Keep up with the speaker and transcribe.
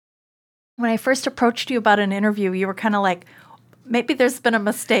When I first approached you about an interview, you were kind of like, maybe there's been a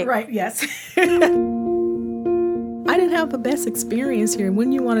mistake. Right, yes. I didn't have the best experience here.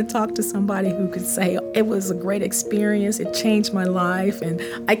 When you want to talk to somebody who could say, it was a great experience, it changed my life, and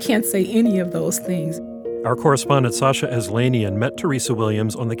I can't say any of those things. Our correspondent Sasha Aslanian met Teresa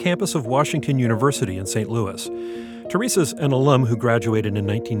Williams on the campus of Washington University in St. Louis. Teresa's an alum who graduated in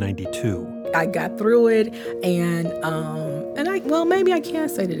 1992. I got through it, and maybe I can't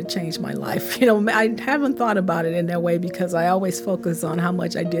say that it changed my life. I haven't thought about it in that way because I always focus on how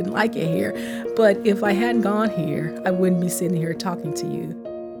much I didn't like it here. But if I hadn't gone here, I wouldn't be sitting here talking to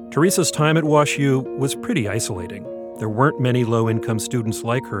you. Teresa's time at WashU was pretty isolating. There weren't many low-income students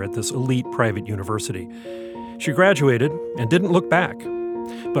like her at this elite private university. She graduated and didn't look back.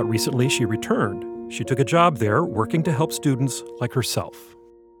 But recently she returned. She took a job there working to help students like herself.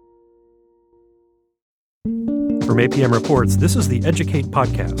 From APM Reports, this is the Educate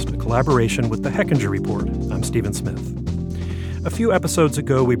Podcast, a collaboration with the Hechinger Report. I'm Stephen Smith. A few episodes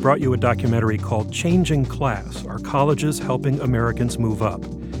ago, we brought you a documentary called Changing Class, Are Colleges Helping Americans Move Up?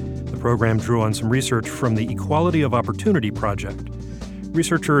 The program drew on some research from the Equality of Opportunity Project.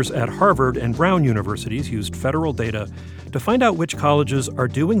 Researchers at Harvard and Brown universities used federal data to find out which colleges are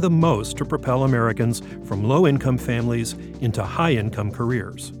doing the most to propel Americans from low-income families into high-income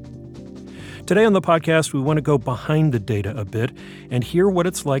careers. Today on the podcast, we want to go behind the data a bit and hear what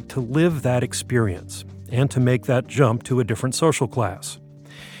it's like to live that experience and to make that jump to a different social class.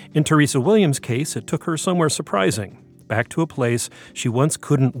 In Teresa Williams' case, it took her somewhere surprising, back to a place she once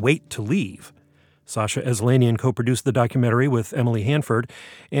couldn't wait to leave. Sasha Aslanian co-produced the documentary with Emily Hanford,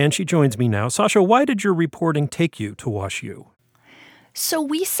 and she joins me now. Sasha, why did your reporting take you to WashU? So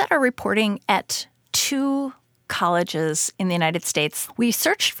we set our reporting at two colleges in the United States. We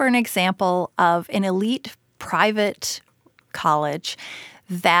searched for an example of an elite private college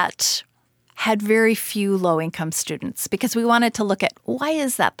that had very few low-income students because we wanted to look at why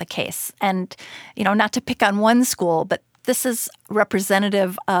is that the case? And, not to pick on one school, but this is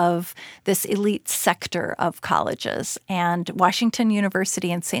representative of this elite sector of colleges. And Washington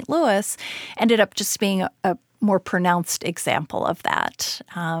University in St. Louis ended up just being a more pronounced example of that.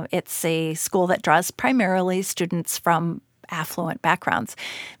 It's a school that draws primarily students from affluent backgrounds.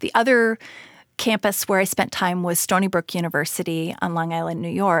 The other campus where I spent time was Stony Brook University on Long Island, New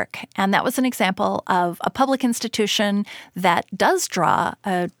York. And that was an example of a public institution that does draw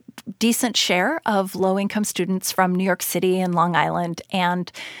a decent share of low-income students from New York City and Long Island.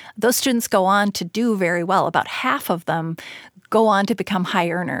 And those students go on to do very well. About half of them go on to become high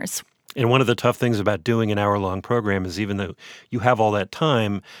earners. And one of the tough things about doing an hour-long program is even though you have all that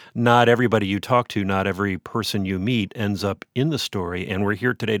time, not everybody you talk to, not every person you meet ends up in the story. And we're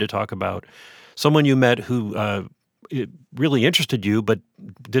here today to talk about someone you met who it really interested you but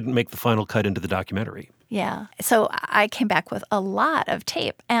didn't make the final cut into the documentary. Yeah. So I came back with a lot of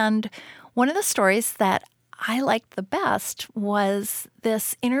tape. And one of the stories that I liked the best was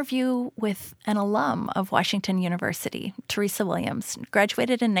this interview with an alum of Washington University, Teresa Williams,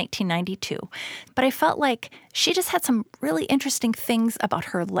 graduated in 1992. But I felt like she just had some really interesting things about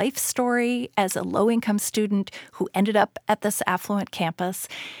her life story as a low-income student who ended up at this affluent campus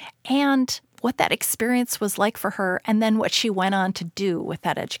and what that experience was like for her and then what she went on to do with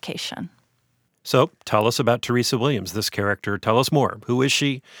that education. So tell us about Teresa Williams, this character. Tell us more. Who is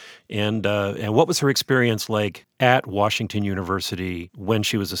she, and what was her experience like at Washington University when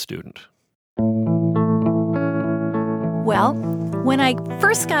she was a student? Well, when I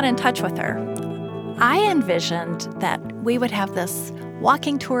first got in touch with her, I envisioned that we would have this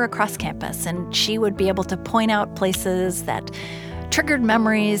walking tour across campus, and she would be able to point out places that triggered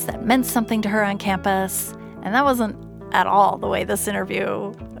memories that meant something to her on campus. And that wasn't at all the way this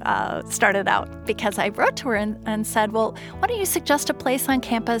interview started out, because I wrote to her and said, well, why don't you suggest a place on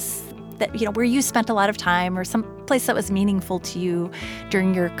campus that, where you spent a lot of time or some place that was meaningful to you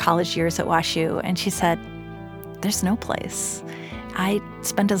during your college years at WashU? And she said, there's no place. I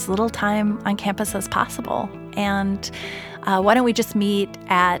spend as little time on campus as possible. And why don't we just meet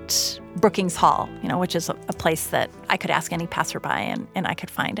at Brookings Hall, which is a place that I could ask any passerby and I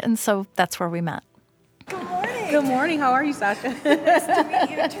could find. And so that's where we met. Good morning. Good morning. How are you, Sasha? Nice to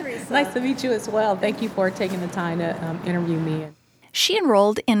meet you, Teresa. Nice to meet you as well. Thank you for taking the time to interview me. She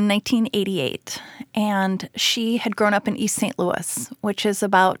enrolled in 1988, and she had grown up in East St. Louis, which is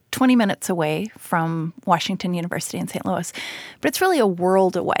about 20 minutes away from Washington University in St. Louis. But it's really a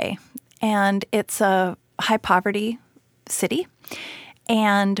world away, and it's a high-poverty city.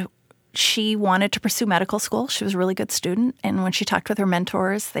 And she wanted to pursue medical school. She was a really good student, and when she talked with her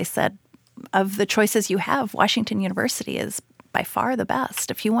mentors, they said, of the choices you have, Washington University is by far the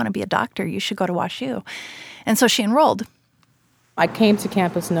best. If you want to be a doctor, you should go to WashU. And so she enrolled. I came to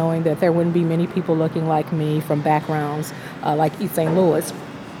campus knowing that there wouldn't be many people looking like me from backgrounds like East St. Louis.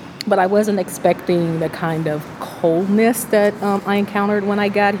 But I wasn't expecting the kind of coldness that I encountered when I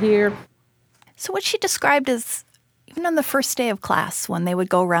got here. So what she described is, even on the first day of class, when they would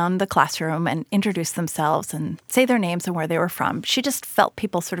go around the classroom and introduce themselves and say their names and where they were from, she just felt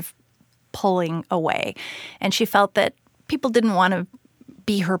people sort of pulling away. And she felt that people didn't want to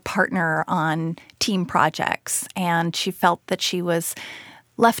be her partner on team projects. And she felt that she was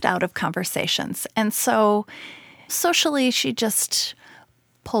left out of conversations. And so socially, she just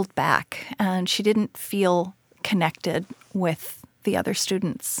pulled back and she didn't feel connected with the other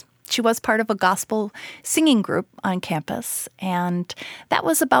students. She was part of a gospel singing group on campus, and that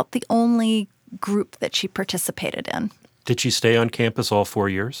was about the only group that she participated in. Did she stay on campus all 4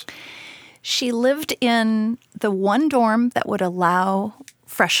 years? She lived in the one dorm that would allow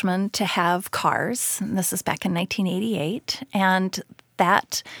freshmen to have cars, and this is back in 1988, and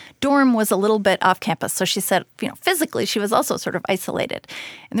that dorm was a little bit off campus. So she said, physically she was also sort of isolated.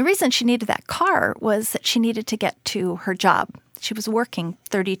 And the reason she needed that car was that she needed to get to her job. She was working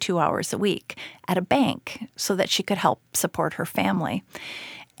 32 hours a week at a bank so that she could help support her family.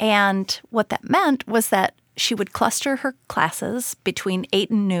 And what that meant was that she would cluster her classes between 8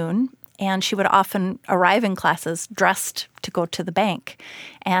 and noon, and she would often arrive in classes dressed to go to the bank.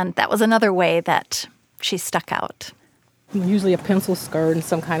 And that was another way that she stuck out. Usually a pencil skirt and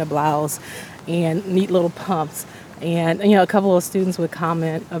some kind of blouse and neat little pumps. And, a couple of students would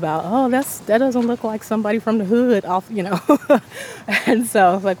comment about, that doesn't look like somebody from the hood, And so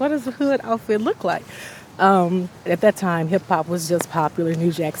I was like, what does the hood outfit look like? At that time, hip-hop was just popular,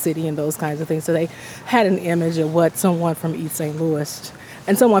 New Jack City and those kinds of things. So they had an image of what someone from East St. Louis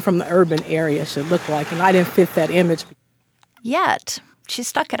and someone from the urban area should look like. And I didn't fit that image. Yet she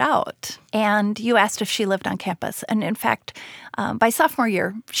stuck it out. And you asked if she lived on campus. And in fact, by sophomore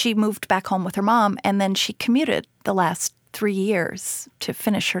year, she moved back home with her mom, and then she commuted the last 3 years to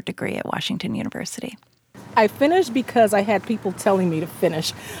finish her degree at Washington University. I finished because I had people telling me to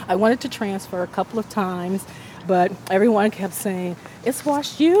finish. I wanted to transfer a couple of times, but everyone kept saying, it's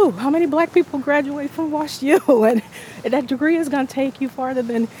WashU. How many black people graduate from WashU? And that degree is going to take you farther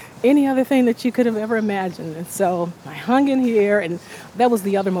than any other thing that you could have ever imagined. And so I hung in here, and that was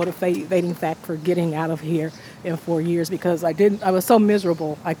the other motivating factor for getting out of here in 4 years, because I was so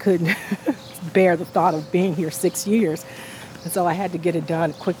miserable I couldn't bear the thought of being here 6 years. And so I had to get it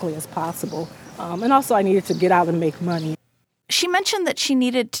done quickly as possible. And also I needed to get out and make money. She mentioned that she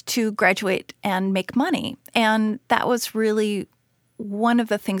needed to graduate and make money. And that was really one of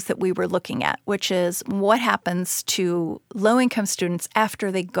the things that we were looking at, which is what happens to low-income students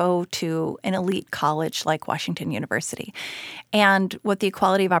after they go to an elite college like Washington University. And what the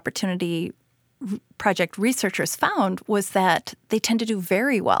Equality of Opportunity Project researchers found was that they tend to do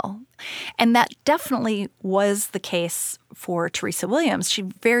very well. And that definitely was the case for Teresa Williams. She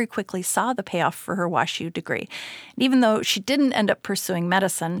very quickly saw the payoff for her WashU degree. And even though she didn't end up pursuing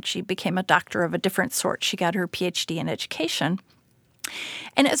medicine, she became a doctor of a different sort. She got her PhD in education.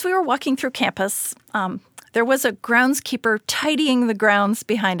 And as we were walking through campus, there was a groundskeeper tidying the grounds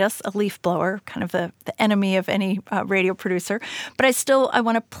behind us, a leaf blower, kind of the enemy of any radio producer. But I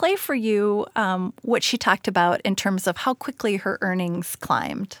want to play for you what she talked about in terms of how quickly her earnings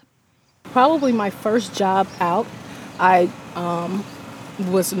climbed. Probably my first job out, I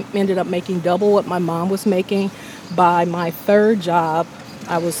ended up making double what my mom was making. By my third job,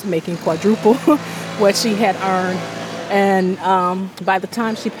 I was making quadruple what she had earned. And by the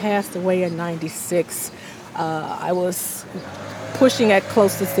time she passed away in 96, I was pushing at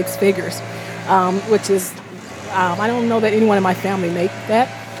close to 6 figures, which is, I don't know that anyone in my family made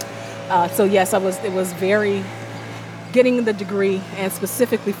that. So yes, it was very, getting the degree and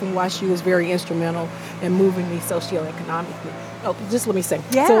specifically from WashU was very instrumental in moving me socioeconomically. Oh, just let me say.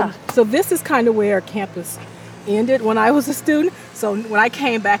 Yeah. So this is kind of where campus ended when I was a student. So when I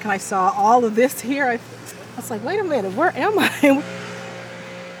came back and I saw all of this here, I was like, wait a minute, where am I?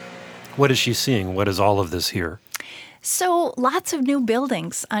 What is she seeing? What is all of this here? So lots of new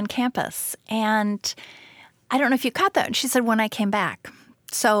buildings on campus. And I don't know if you caught that. She said, when I came back.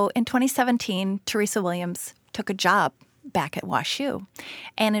 So in 2017, Teresa Williams took a job back at WashU.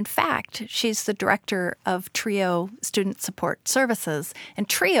 And in fact, she's the director of TRIO Student Support Services. And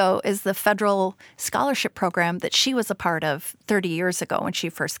TRIO is the federal scholarship program that she was a part of 30 years ago when she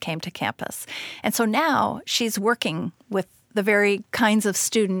first came to campus. And so now she's working with the very kinds of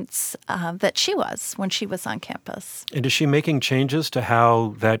students that she was when she was on campus. And is she making changes to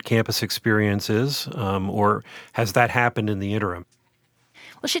how that campus experience is, or has that happened in the interim?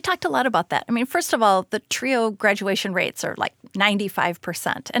 Well, she talked a lot about that. I mean, first of all, the TRIO graduation rates are like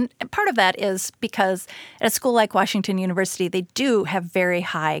 95%. And part of that is because at a school like Washington University, they do have very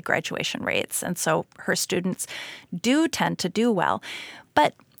high graduation rates. And so her students do tend to do well.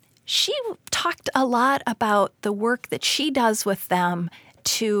 But she talked a lot about the work that she does with them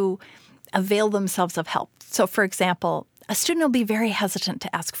to avail themselves of help. So, for example, a student will be very hesitant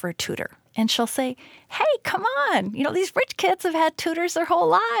to ask for a tutor. And she'll say, hey, come on. You know, these rich kids have had tutors their whole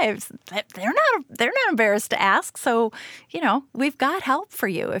lives. They're not embarrassed to ask. So, you know, we've got help for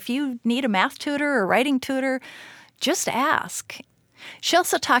you. If you need a math tutor or writing tutor, just ask. She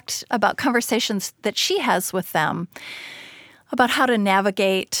also talked about conversations that she has with them about how to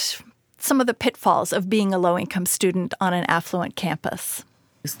navigate some of the pitfalls of being a low-income student on an affluent campus.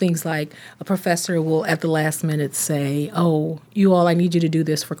 It's things like a professor will at the last minute say, oh, you all, I need you to do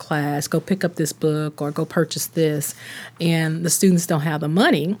this for class. Go pick up this book or go purchase this. And the students don't have the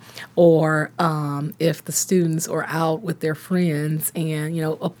money. Or if the students are out with their friends and, you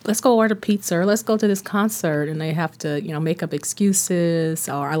know, oh, let's go order pizza or let's go to this concert. And they have to, you know, make up excuses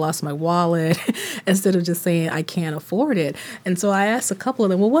or I lost my wallet instead of just saying I can't afford it. And so I asked a couple of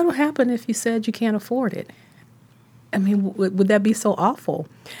them, well, what will happen if you said you can't afford it? I mean, would that be so awful?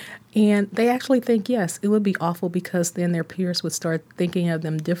 And they actually think, yes, it would be awful because then their peers would start thinking of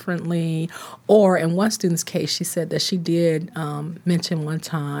them differently. Or in one student's case, she said that she did mention one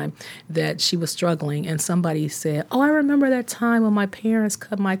time that she was struggling and somebody said, oh, I remember that time when my parents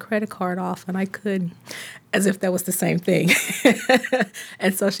cut my credit card off and I couldn't, as if that was the same thing.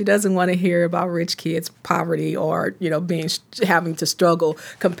 And so she doesn't want to hear about rich kids' poverty or, you know, having to struggle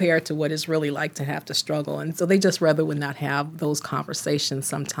compared to what it's really like to have to struggle. And so they just rather would not have those conversations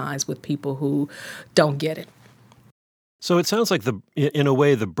sometimes with people who don't get it. So it sounds like, in a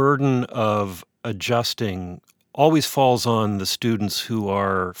way, the burden of adjusting always falls on the students who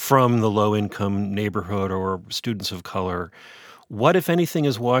are from the low-income neighborhood or students of color. What, if anything,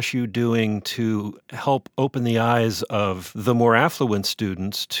 is WashU doing to help open the eyes of the more affluent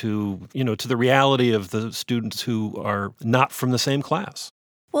students to the reality of the students who are not from the same class?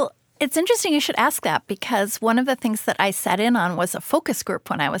 Well, it's interesting you should ask that because one of the things that I sat in on was a focus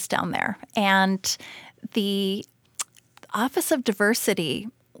group when I was down there. And the Office of Diversity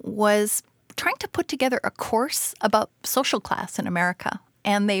was trying to put together a course about social class in America.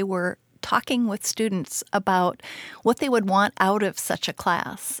 And they were talking with students about what they would want out of such a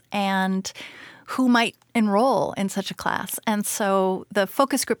class and who might enroll in such a class. And so the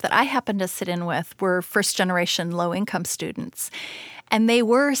focus group that I happened to sit in with were first-generation low-income students. And they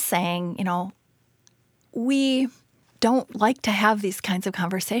were saying, you know, we don't like to have these kinds of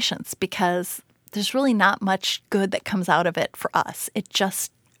conversations because there's really not much good that comes out of it for us. It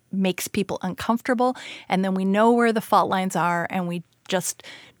just makes people uncomfortable. And then we know where the fault lines are and we just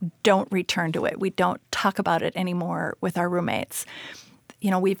don't return to it. We don't talk about it anymore with our roommates.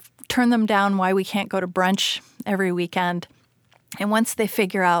 You know, we've turned them down why we can't go to brunch every weekend. And once they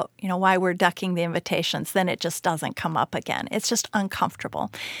figure out, you know, why we're ducking the invitations, then it just doesn't come up again. It's just uncomfortable.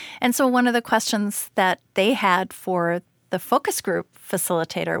 And so one of the questions that they had for the focus group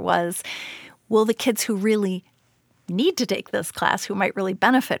facilitator was, will the kids who really need to take this class, who might really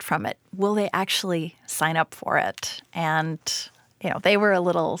benefit from it, will they actually sign up for it? And you know, they were a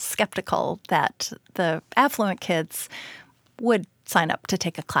little skeptical that the affluent kids would sign up to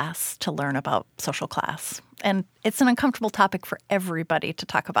take a class to learn about social class. And it's an uncomfortable topic for everybody to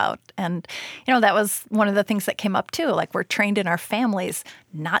talk about. And, you know, that was one of the things that came up too. Like, we're trained in our families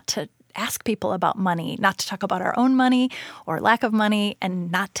not to ask people about money, not to talk about our own money or lack of money,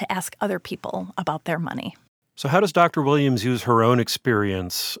 and not to ask other people about their money. So how does Dr. Williams use her own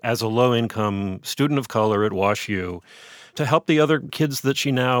experience as a low-income student of color at WashU to help the other kids that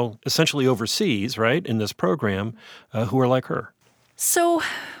she now essentially oversees, right, in this program, who are like her? So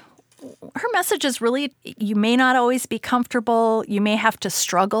her message is really, you may not always be comfortable, you may have to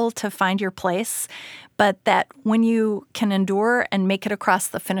struggle to find your place, but that when you can endure and make it across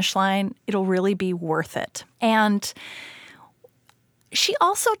the finish line, it'll really be worth it. And she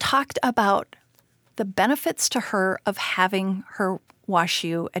also talked about the benefits to her of having her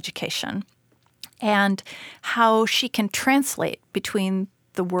WashU education and how she can translate between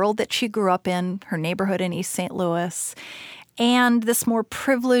the world that she grew up in, her neighborhood in East St. Louis, and this more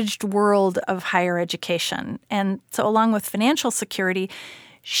privileged world of higher education. And so along with financial security,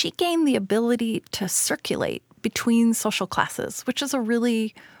 she gained the ability to circulate between social classes, which is a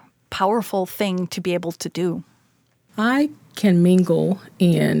really powerful thing to be able to do. I can mingle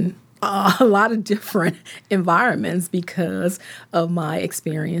in a lot of different environments because of my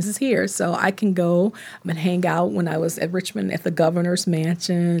experiences here. So I can go and hang out when I was at Richmond at the governor's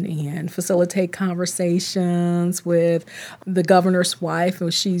mansion and facilitate conversations with the governor's wife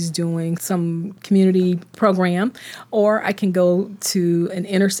when she's doing some community program. Or I can go to an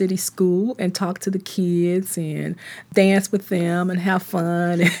inner city school and talk to the kids and dance with them and have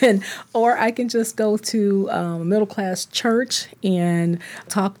fun. Or I can just go to a middle class church and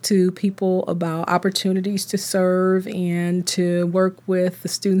talk to people about opportunities to serve and to work with the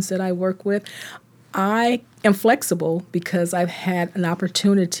students that I work with. I am flexible because I've had an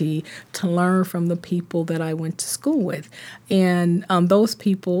opportunity to learn from the people that I went to school with. And those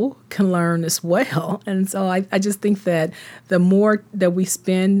people can learn as well. And so I just think that the more that we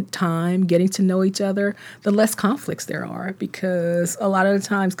spend time getting to know each other, the less conflicts there are, because a lot of the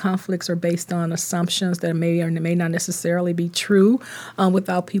times conflicts are based on assumptions that may or may not necessarily be true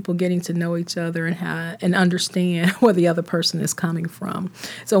without people getting to know each other and understand where the other person is coming from.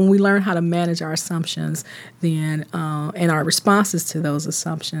 So when we learn how to manage our assumptions, then and our responses to those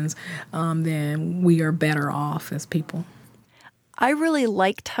assumptions, then we are better off as people. I really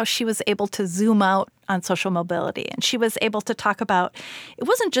liked how she was able to zoom out on social mobility, and she was able to talk about it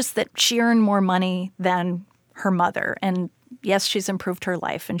wasn't just that she earned more money than her mother, and yes, she's improved her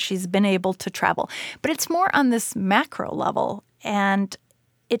life and she's been able to travel, but it's more on this macro level. And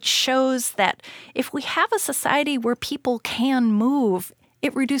it shows that if we have a society where people can move,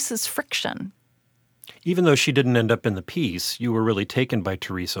 it reduces friction. Even though she didn't end up in the piece, you were really taken by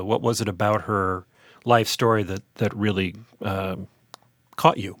Teresa. What was it about her life story that really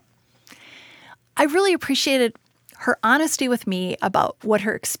caught you? I really appreciated her honesty with me about what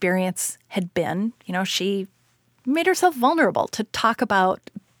her experience had been. You know, she made herself vulnerable to talk about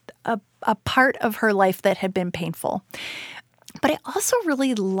a part of her life that had been painful. But I also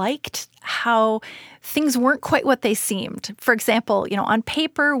really liked how things weren't quite what they seemed. For example, you know, on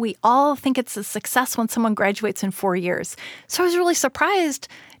paper, we all think it's a success when someone graduates in 4 years. So I was really surprised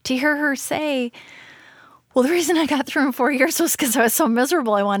to hear her say, well, the reason I got through in 4 years was because I was so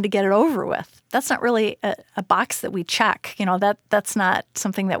miserable I wanted to get it over with. That's not really a box that we check. You know, that's not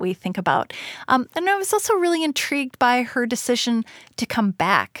something that we think about. And I was also really intrigued by her decision to come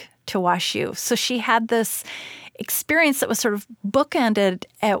back to WashU. So she had this experience that was sort of bookended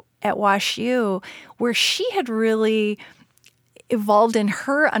at WashU, where she had really evolved in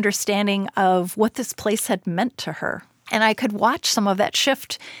her understanding of what this place had meant to her. And I could watch some of that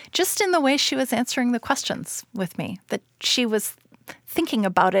shift just in the way she was answering the questions with me, that she was thinking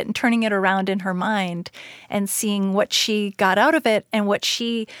about it and turning it around in her mind and seeing what she got out of it and what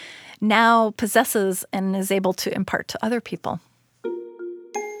she now possesses and is able to impart to other people.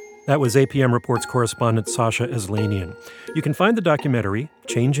 That was APM Reports correspondent Sasha Eslanian. You can find the documentary,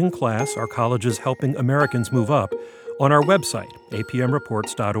 Changing Class, Our Colleges Helping Americans Move Up, on our website,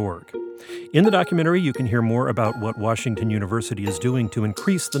 apmreports.org. In the documentary, you can hear more about what Washington University is doing to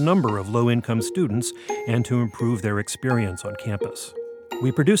increase the number of low-income students and to improve their experience on campus.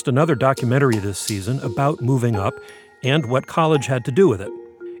 We produced another documentary this season about moving up and what college had to do with it.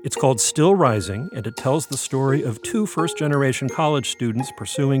 It's called Still Rising, and it tells the story of two first-generation college students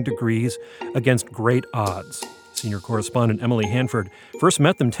pursuing degrees against great odds. Senior correspondent Emily Hanford first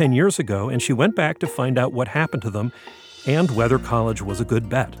met them 10 years ago, and she went back to find out what happened to them and whether college was a good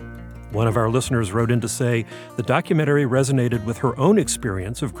bet. One of our listeners wrote in to say the documentary resonated with her own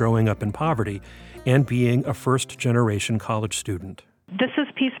experience of growing up in poverty and being a first-generation college student. This is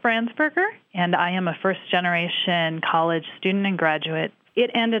Peace Brandsberger, and I am a first-generation college student and graduate. It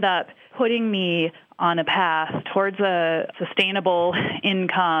ended up putting me on a path towards a sustainable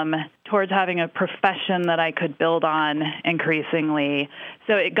income, towards having a profession that I could build on increasingly.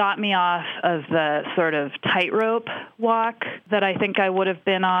 So it got me off of the sort of tightrope walk that I think I would have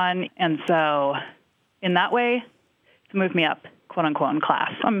been on. And so in that way, it moved me up, quote unquote, in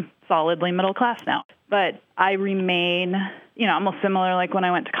class. I'm solidly middle class now. But I remain, almost similar like when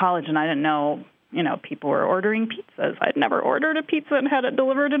I went to college and I didn't know, people were ordering pizzas. I'd never ordered a pizza and had it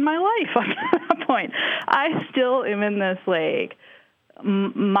delivered in my life at that point. I still am in this,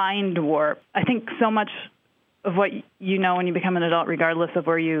 mind warp. I think so much of what you know when you become an adult, regardless of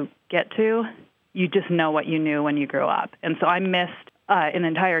where you get to, you just know what you knew when you grew up. And so I missed an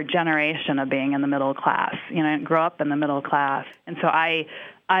entire generation of being in the middle class. I didn't grow up in the middle class. And so I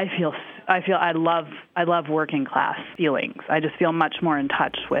feel I love working class feelings. I just feel much more in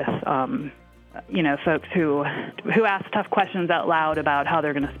touch with folks who ask tough questions out loud about how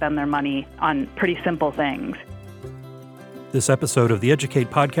they're going to spend their money on pretty simple things. This episode of the Educate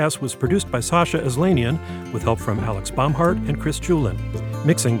podcast was produced by Sasha Aslanian with help from Alex Baumhart and Chris Julin.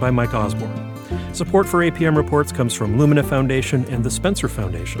 Mixing by Mike Osborne. Support for APM Reports comes from Lumina Foundation and the Spencer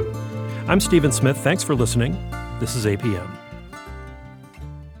Foundation. I'm Stephen Smith. Thanks for listening. This is APM.